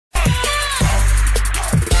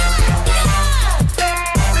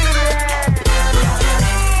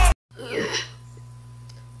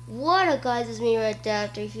guys, it's me right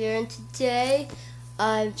after here, and today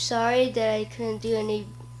I'm sorry that I couldn't do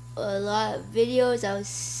a lot of videos. I was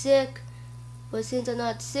sick, but since I'm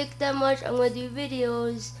not sick that much, I'm gonna do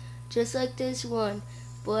videos just like this one.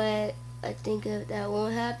 But I think that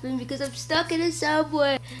won't happen because I'm stuck in a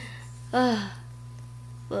subway. But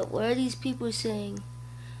what are these people saying?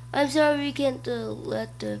 I'm sorry we can't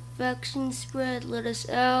let the infection spread. Let us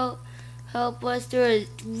out. Help us.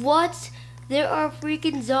 What? There are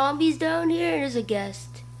freaking zombies down here. There's a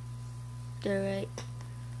guest. They're right.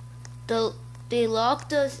 They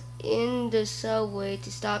locked us in the subway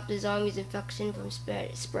to stop the zombies' infection from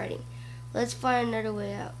spreading. Let's find another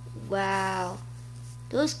way out. Wow.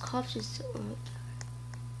 Those cops are so...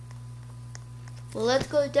 Well, let's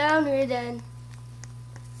go down here then.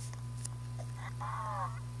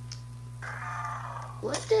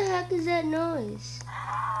 What the heck is that noise?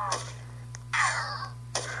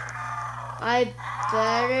 I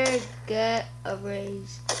better get a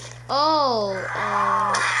raise.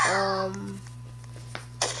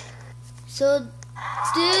 So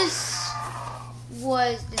this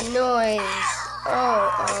was the noise.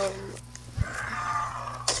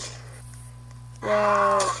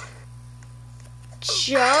 Well,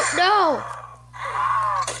 jump, no!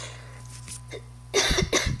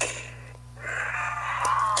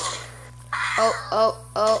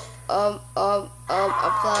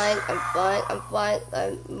 I'm flying.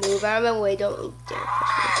 Move out of my way, don't you dare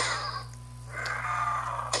push me.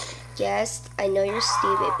 Yes, I know you're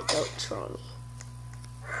stupid, but don't troll me.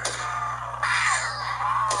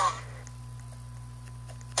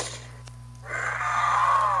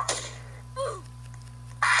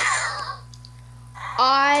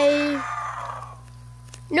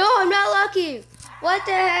 No, I'm not lucky. What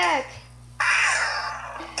the heck?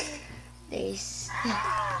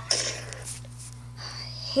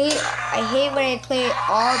 I hate when I play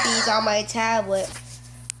obbies on my tablet.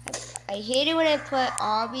 I hate it when I play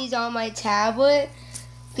obbies on my tablet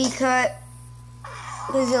because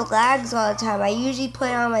it lags all the time. I usually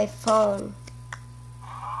play on my phone.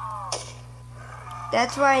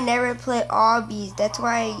 That's why I never play obbies. That's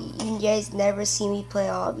why you guys never see me play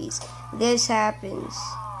obbies. This happens.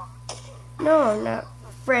 No, I'm not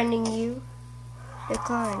friending you.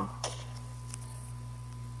 Decline.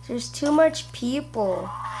 There's too much people.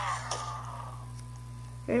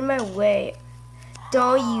 You're in my way.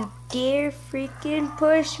 Don't you dare freaking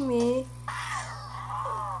push me.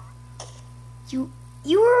 You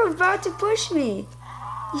were about to push me.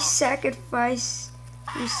 You sacrificed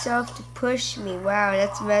yourself to push me. Wow,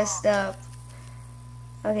 that's messed up.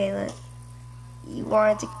 Okay, look. You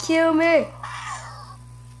wanted to kill me.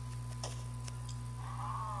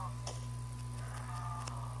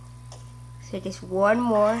 So just one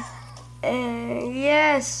more. And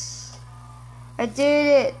yes. I did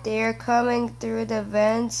it. They are coming through the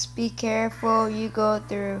vents. Be careful. You go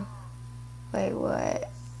through. Wait, what?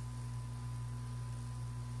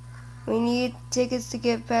 We need tickets to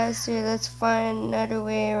get past here. Let's find another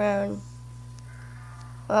way around.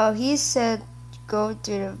 Well, he said go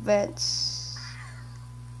through the vents.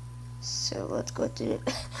 So let's go through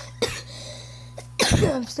the...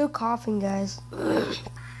 I'm still coughing, guys.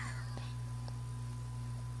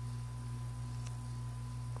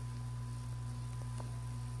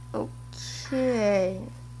 Okay.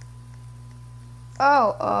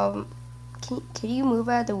 Can you move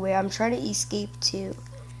out of the way? I'm trying to escape too.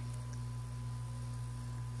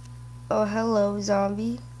 Oh, hello,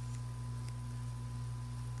 zombie.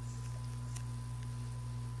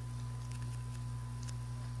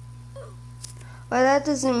 Well, that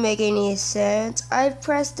doesn't make any sense. I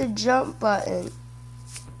pressed the jump button.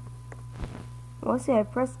 Mostly I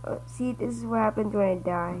pressed... see, this is what happens when I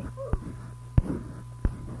die.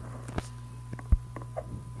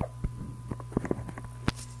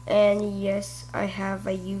 And yes, I have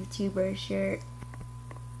a YouTuber shirt.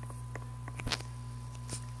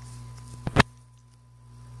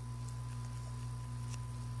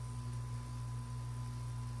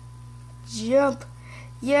 Jump.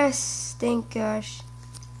 Yes, thank gosh.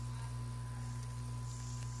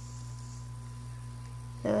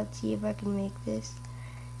 So let's see if I can make this.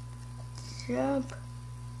 Jump.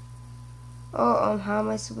 Oh, how am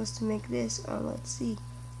I supposed to make this? Let's see.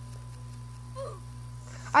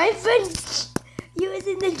 I've been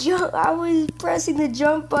using the jump. I was pressing the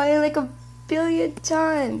jump button like a billion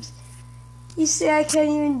times. You say I can't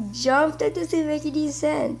even jump? That doesn't make any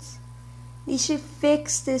sense. You should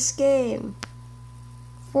fix this game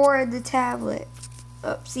for the tablet.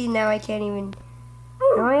 Oh, see, now I can't even.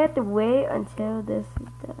 Now I have to wait until this is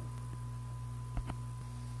done.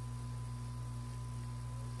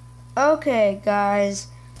 Okay, guys.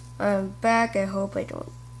 I'm back. I hope I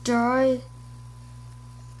don't die.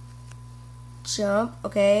 Jump.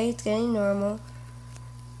 Okay, it's getting normal.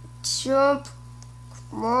 Jump.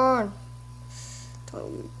 Come on.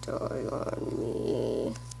 Don't you die on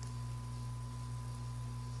me.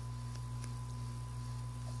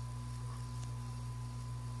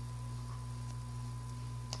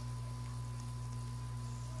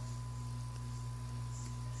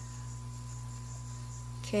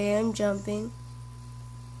 Okay, I'm jumping.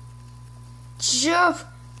 Jump!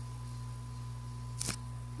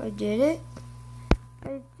 I did it.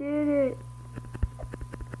 I did it.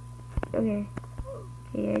 Okay.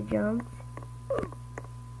 Okay, I jumped.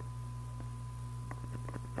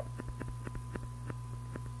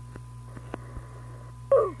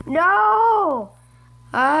 No!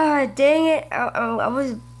 Ah, dang it. I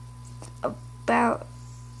was about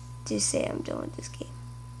to say I'm done with this game.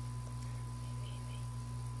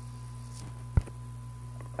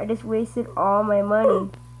 I just wasted all my money.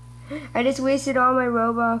 I just wasted all my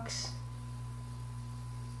Robux.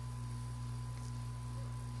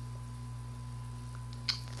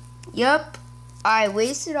 Yup. I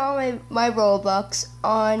wasted all my Robux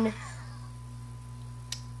on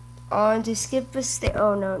to skip a step.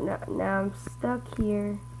 Oh no, now I'm stuck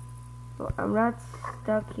here. Well, I'm not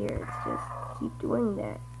stuck here. It's just keep doing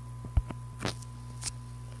that.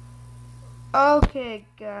 Okay,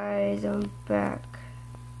 guys, I'm back.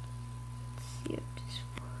 Let's see if this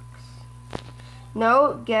works.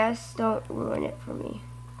 No, guests, don't ruin it for me.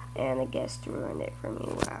 And the guest ruined it for me.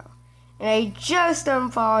 Wow. And I just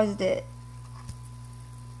unpaused it.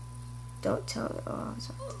 Don't tell me. Oh, I was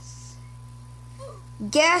about to say.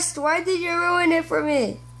 Guest, why did you ruin it for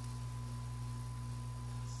me?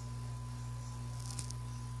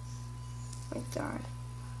 Oh my God.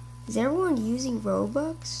 Is everyone using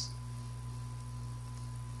Robux?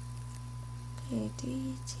 Okay,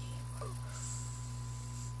 3, 2, 1.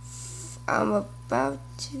 I'm about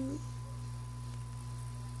to.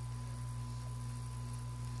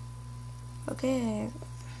 Okay.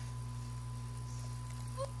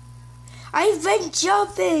 I've been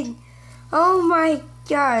jumping! Oh my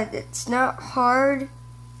God, it's not hard.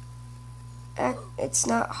 It's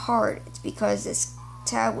not hard. It's because this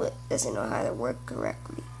tablet doesn't know how to work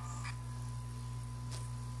correctly.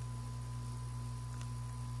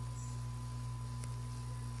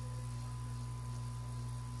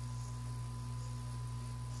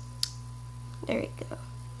 There we go.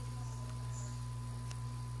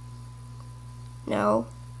 No.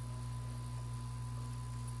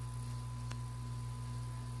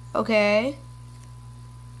 Okay.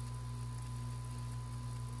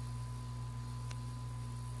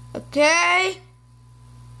 Okay.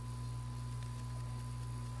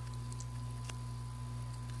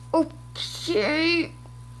 Okay.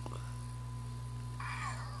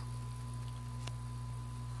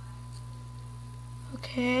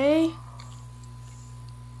 Okay.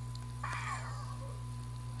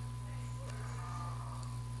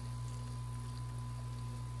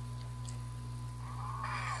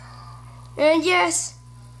 And yes,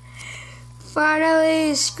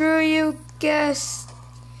 finally, screw you, guests.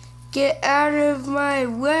 Get out of my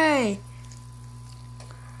way.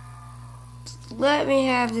 Let me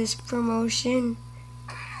have this promotion.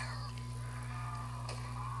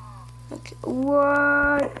 Okay,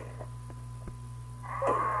 what?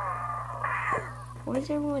 What is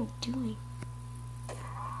everyone doing?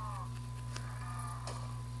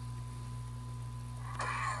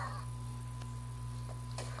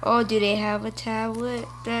 Oh, do they have a tablet?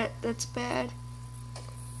 That's bad.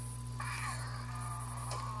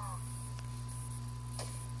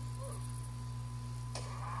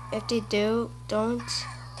 If they don't.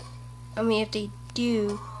 I mean, if they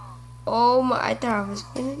do. Oh my! I thought I was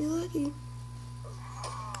gonna be lucky.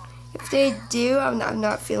 If they do, I'm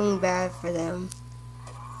not feeling bad for them.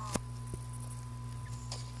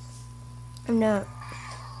 I'm not.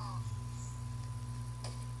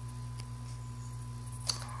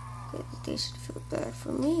 They should feel bad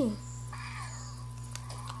for me.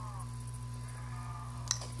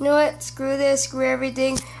 You know what? Screw this. Screw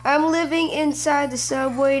everything. I'm living inside the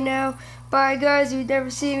subway now. Bye, guys. You'll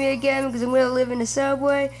never see me again because I'm gonna live in the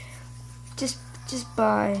subway. Just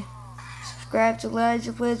bye. Subscribe to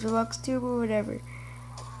Legend Plays Roblox Tube or whatever.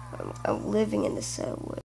 I'm living in the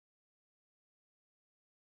subway.